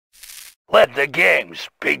Let the games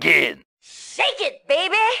begin. Shake it,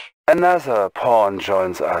 baby! Another pawn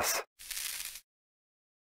joins us.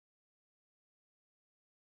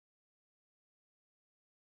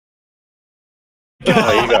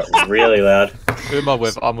 Oh, you got really loud. Who am I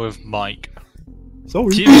with? I'm with Mike.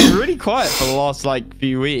 Sorry. She's been really quiet for the last like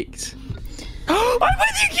few weeks. I'm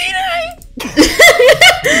with you, Kine!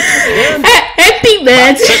 Happy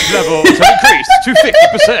man! Six levels have increased to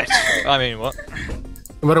 50%. I mean, what?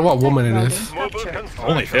 No matter what woman it is.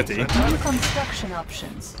 Only 50. New construction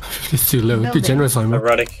options. It's too low. Too generous on me.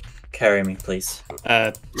 Erotic, carry me, please.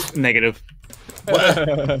 Negative.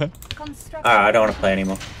 Alright, I don't want to play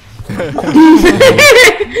anymore. I'm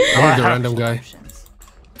the random guy.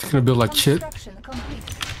 It's gonna build like shit.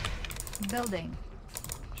 Building.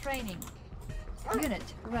 Training. Unit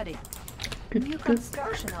ready. New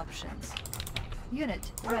construction options.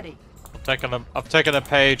 Unit ready. I've taken a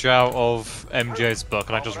page out of MJ's book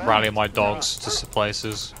and I just rally my dogs to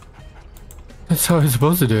places. That's how he's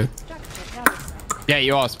supposed to do it. Yeah,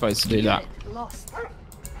 you are supposed to do that.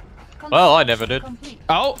 Well, I never did.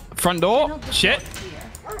 Oh, front door. Shit.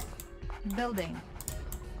 Building.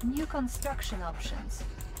 New construction options.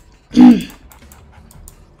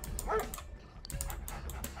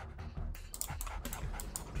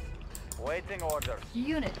 Waiting orders.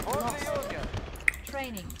 Unit lost.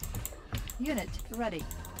 Training. Unit ready.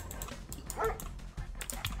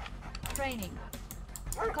 Training.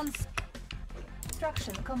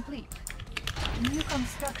 Construction complete. New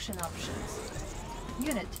construction options.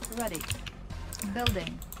 Unit ready.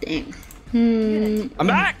 Building. Dang. Unit. I'm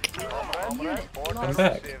back. Unit I'm lost.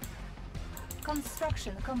 back.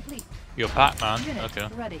 Construction complete. You're back, man. Unit Okay.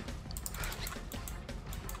 ready.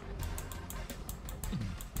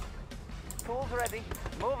 Tools ready.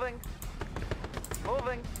 Moving.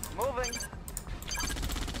 Moving. Moving.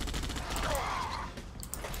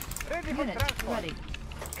 Ready for Unit transport. ready.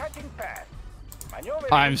 Cutting path.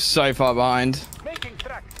 Maneuvering. I'm so far behind. Making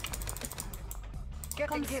tracks.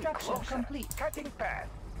 Getting in Construction closer. complete. Cutting path.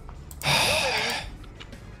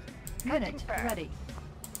 Unit ready.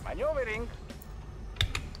 Maneuvering.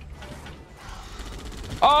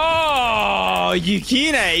 Oh,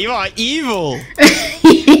 Yukine, you are evil.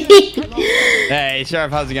 Hey,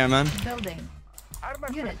 Sheriff, how's it going, man? Building.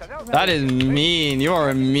 Armored Unit personnel. ready. That is mean. You are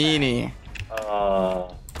a meanie.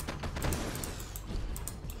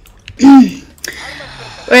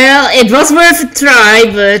 Well, it was worth a try,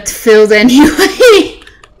 but failed anyway.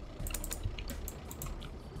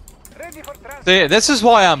 Ready for transport. See, this is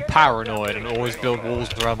why I'm paranoid and always build walls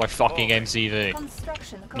around my fucking MCV.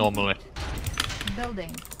 Construction complete. Normally.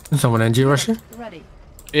 Building. Is someone NG rushing? Ready.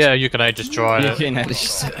 Yeah, you can just try it. Yukine,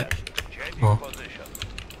 just... Oh.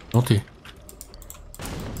 Naughty.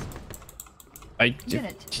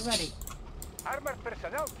 Unit ready. Armored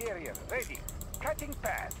personnel carrier ready. Cutting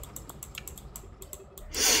path.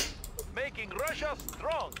 Making Russia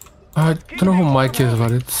strong. I don't know who Mike is,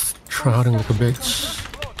 but it's trying like a bitch.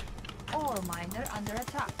 Ore miner under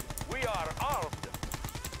attack. We are armed.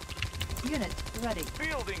 Unit ready.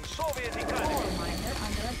 Building Soviet economy. Ore miner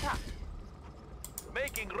under attack.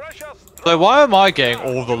 Making Russia strong. So why am I getting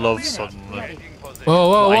all the love suddenly? Ready. Whoa,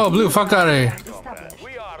 whoa, whoa, Blue, fuck out of here. Established.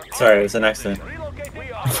 We are Sorry, it was an accident. relocate.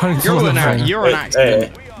 We are I'm finding someone to find. You're an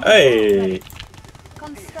accident. Hey.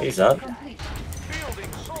 Construction He's up. complete.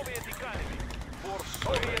 building Soviet economy for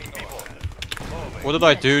Soviet people. What did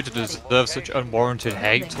I do to deserve such unwarranted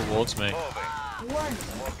hate towards me? Warning.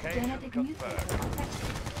 Genetic mutation detected.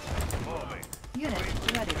 Unit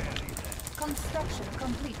ready. Construction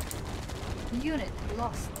complete. Unit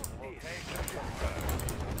lost.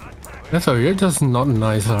 That's all, you're just not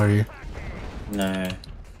nice, are you? No.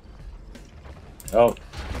 Oh,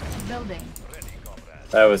 Building.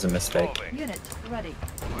 that was a mistake. Unit ready.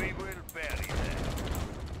 We will bury them.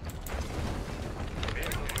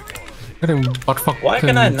 Getting butt fucked Why in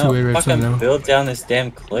can I 2 not areas right fucking now. build down this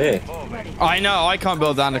damn cliff? Ready. I know, I can't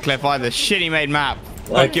build down the cliff either. Shitty made map. Like-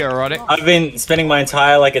 Like you're erotic. I've been spending my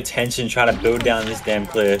entire like attention trying to build down this damn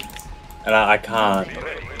cliff, and I can't.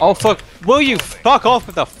 Oh fuck! Will you fuck off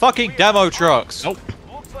with the fucking demo trucks? Nope.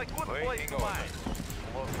 Looks like good place to mine.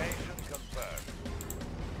 Location confirmed.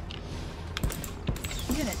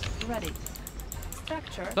 Unit ready.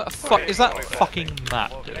 Structure. That fuck is that fucking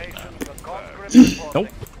Matt doing that? Nope.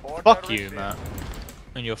 Fuck you, Matt.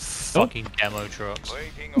 And your fucking demo trucks.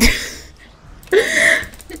 Waiting orders.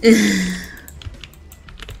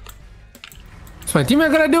 Is my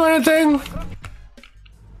teammate gonna do anything?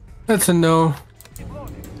 That's a no.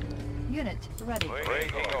 Unit ready.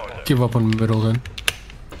 Waiting orders. Give up on middle then.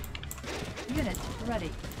 Unit ready.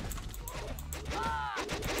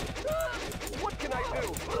 What can I do?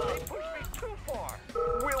 They push me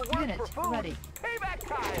ready. Payback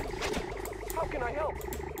time! How can I help?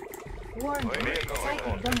 Warning.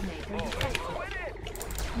 Psychic dominator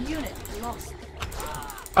detected. Unit lost.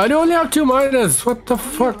 I only have 2 miners. What the New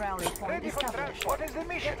fuck? rally point Ready for established. transport. What is the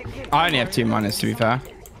mission? I only have 2 minus to be fair.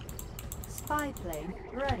 Spy plane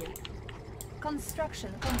ready.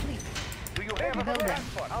 Construction complete. Do you have a Building.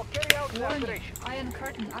 transport? I'll carry out the Warning. operation. Iron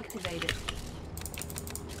curtain activated.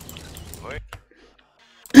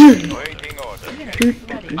 Waiting order. Unit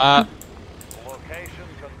ready. Location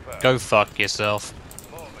confirmed. Go fuck yourself.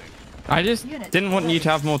 I just didn't want you to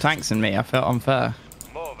have more tanks than me. I felt unfair.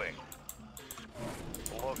 Moving.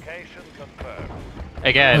 Location confirmed.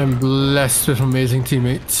 Again, I'm blessed with amazing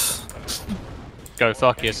teammates. go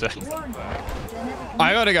fuck yourself. Warning. Genetic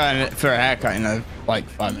I gotta go in for a haircut in like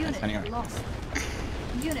 5 minutes unit anyway. lost.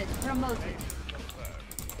 Unit promoted.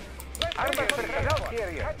 Armored personnel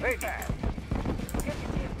carrier. Ready.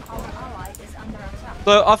 Our ally is under attack.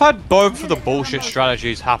 So I've had both of the bullshit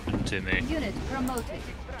strategies happen to me. Unit promoted.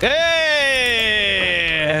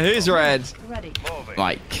 Hey! Who's red? Ready.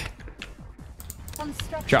 Mike.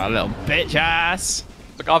 Construction. Try a little bitch ass.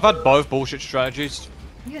 Look, I've had both bullshit strategies.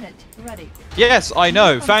 Unit ready. Yes, I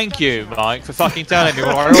know. Thank you, Mike, for fucking telling me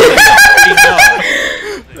what I already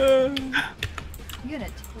fucking know.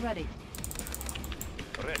 Unit ready.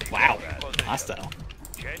 Wow. Hostile.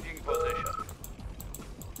 Changing position.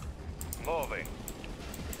 Moving.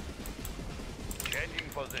 Changing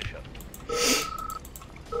position.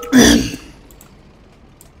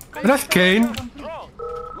 That's Kane. Strong.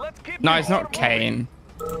 Let's keep No, it it's not moving. Kane.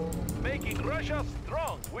 Making Russia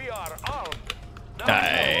strong. We are armed. No,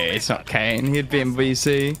 it's not Kane. He'd be in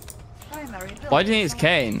BC. Primary building. Why do you think it's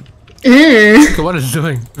Kane? Look at what it's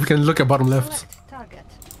doing. We can look at bottom left. Select target.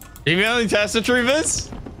 You only test the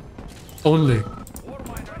troopers? Only.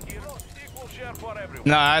 Warminer heroes. Equal share for everyone.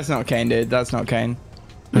 No, that's not Kane, dude. That's not Kane.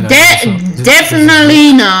 No, so-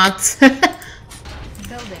 Definitely not.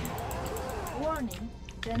 Building. Warning.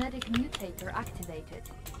 Genetic mutator activated.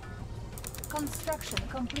 Construction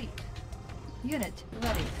complete. Unit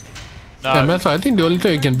ready. Yeah, man, so I think the only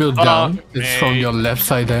thing you can build down is from your left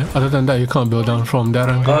side there. Other than that, you can't build down from that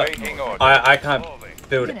angle. Waiting order. I can't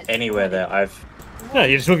build anywhere there. Yeah,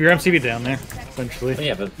 you just move your MCV down there, essentially.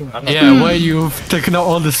 Yeah, but I'm not. Yeah, where you've taken out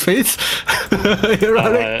all the space. You're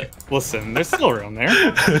running. Listen, there's still room there.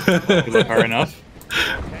 If you look hard enough.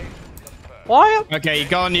 Why? Okay,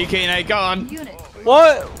 go on, Yukino, go on. Unit.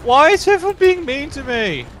 Why is everyone being mean to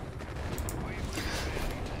me?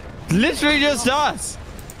 Literally just us.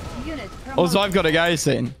 Unit promoted. Also, I've got to go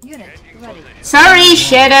soon. Unit ready. Sorry,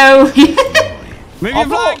 Shadow. Move your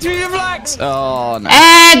flags, move your flags. Oh, no.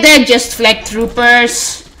 They're just flag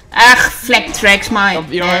troopers. Ach, flag tracks, my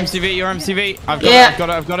Your bad. MCV, your MCV. I've got Yeah. it, I've got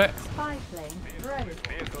it, I've got it. Spy plane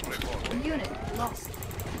ready. Unit lost.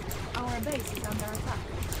 Our base is under attack.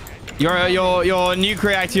 Your nuke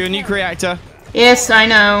reactor, your nuke reactor. Yes, I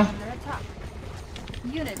know. Under attack.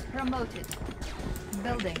 Unit promoted.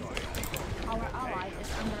 Building. Our ally is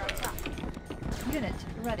under attack. Unit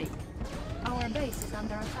ready. Our base is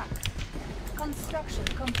under attack. Construction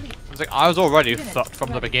complete. It's like I was already fucked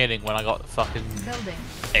from the beginning when I got the fucking Building.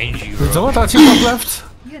 Angie. Is someone touching top left?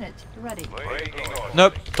 Unit ready. Waiting order.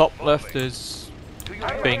 Nope, top left is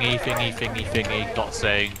thingy, not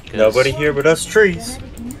saying. 'cause- Nobody here but us trees.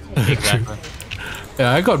 Genetic mutator. Exactly.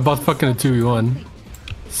 Yeah, I got bot fucking a 2v1.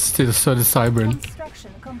 Still so the Cybern.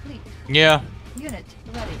 Construction complete. Yeah. Unit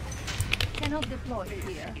ready. Cannot deploy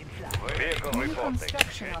here. Vehicle New reporting.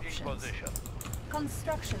 construction Changing options. position.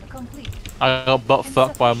 Construction complete. I got butt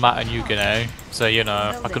fucked by Matt and Yukino, so you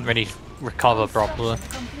know, I couldn't really recover properly.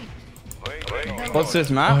 Construction complete. Waiting order. What's this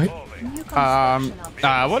map? Alright. New construction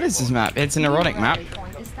options. What is this map? It's an erotic New map. rally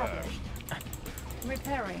point established.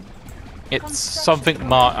 Repairing. It's something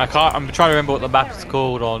I'm trying to remember what the map is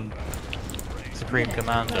called on Supreme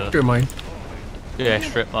Commander. Good mind. Yeah,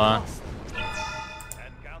 strip mine. Lost.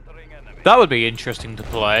 Encountering enemy. That would be interesting to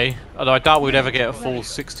play, although I doubt we'd ever get a full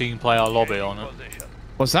 16-player lobby on it. Position.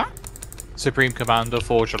 What's that? Supreme Commander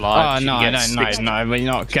Forge Alliance. Oh, no, you I get don't know. 16 No, we're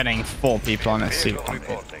not getting 4 people on a super Vehicle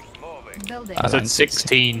company. reporting. Moving. Building. I said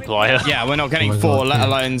 16 player. Yeah, we're not getting Oh my 4, God, let yeah.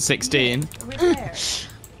 alone 16. Repair.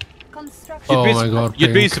 Construction. Oh my god.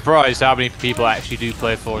 You'd be Pink. surprised how many people actually do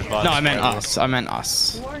play Forge Alliance. No, I meant us. I meant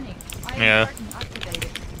us. Warning. Iron Yeah. curtain activated.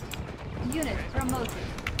 Unit promoted.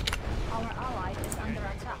 Our ally is under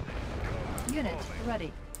attack. Unit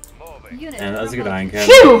ready. Unit Man, that was a good promoted. iron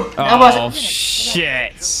cannon. Phew! That Oh, was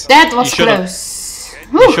shit. should've- close.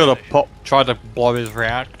 You Whew. should have tried to blow his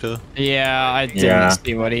reactor. Yeah, I didn't Yeah.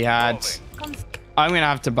 see what he had. I'm gonna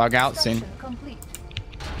have to bug out soon. Construction complete.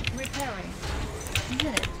 Repairing.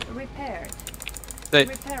 Unit repaired. They,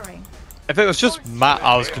 Repairing. If it was just Matt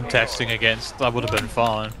I was contesting against, that would have been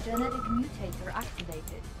fine. Genetic mutator activated.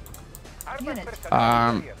 Unit.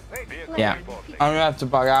 Yeah. I'm gonna have to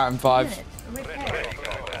bug out in 5. Unit repaired.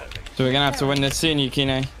 So we're gonna have to win this soon,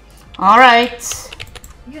 Yukino. Alright.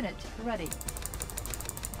 Unit ready.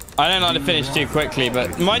 I don't like to finish too quickly,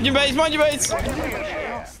 but mind your base, mind your base! Lost. Our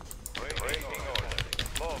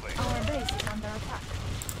base is under attack.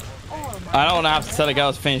 All I don't want to have to tell a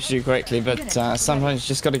girl to finish too quickly, but sometimes you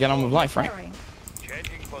just gotta get on with life, right? repairing.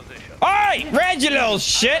 Oi! Red, you little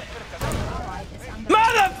shit! Ally is under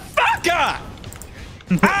Motherfucker!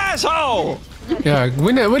 Asshole! Yeah,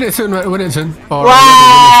 win it soon, win it soon. Or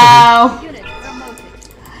Wow. unit promoted.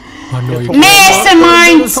 Oh, no, you Mr.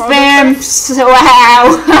 Mind Spams.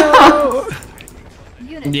 Wow.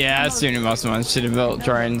 Unit Yeah, as soon as Muslims should have built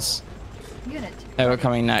drones. Unit. They were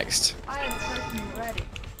coming next. Iron curtain ready.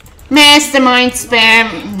 Mr. Mind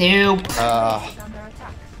Spam. Nope. Is under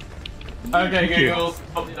attack. Okay, Google,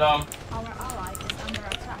 put it down. Our ally is under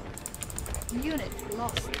attack. Unit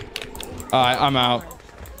lost. Alright, I'm out.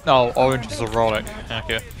 No, orange is a relic.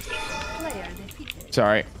 Okay. Player defeated.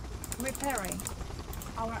 Sorry. Repairing.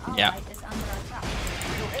 Our ally Yeah. is under attack.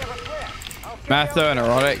 Matho and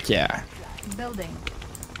erotic, yeah. Building.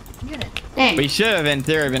 Unit. Dang. We should have, in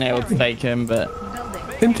theory, been able to take him, but... Building.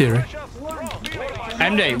 in theory. Warning.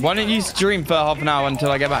 MD, why don't you stream for half an hour until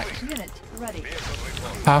I get back? Unit ready.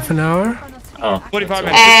 Half an hour? Oh. 45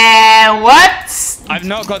 minutes. What? I've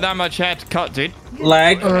not got that much hair to cut, dude.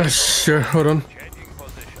 Lag. Sure, hold on.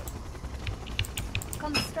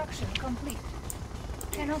 Construction complete.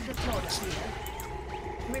 Cannot deploy here.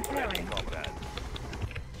 Repairing.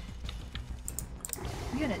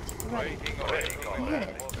 Unit ready.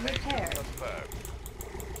 Unit repaired.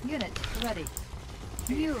 Unit ready.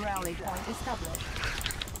 New rally point established.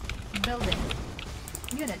 Building.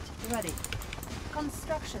 Unit ready.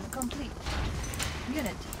 Construction complete.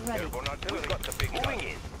 Unit ready. Unit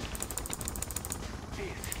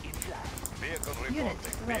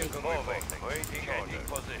ready.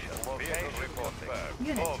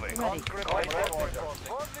 Unit ready.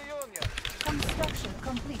 Construction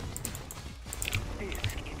complete.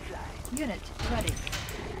 Unit ready.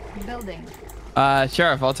 Building.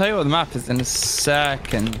 Sheriff, I'll tell you what the map is in a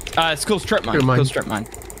second. It's called Strip Mine. Strip Mine. Called Strip Mine.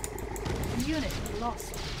 Unit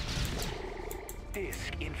lost.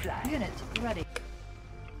 Unit ready.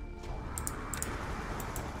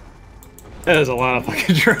 That is a lot of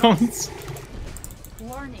fucking drones.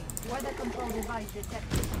 Warning. Weather control device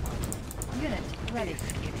detected. Unit ready.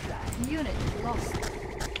 Unit lost.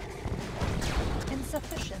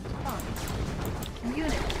 Insufficient funds.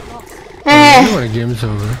 Unit lost. Eh, You want a game's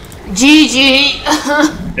over. GG.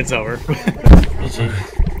 It's over.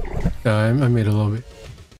 Yeah, I made a little bit.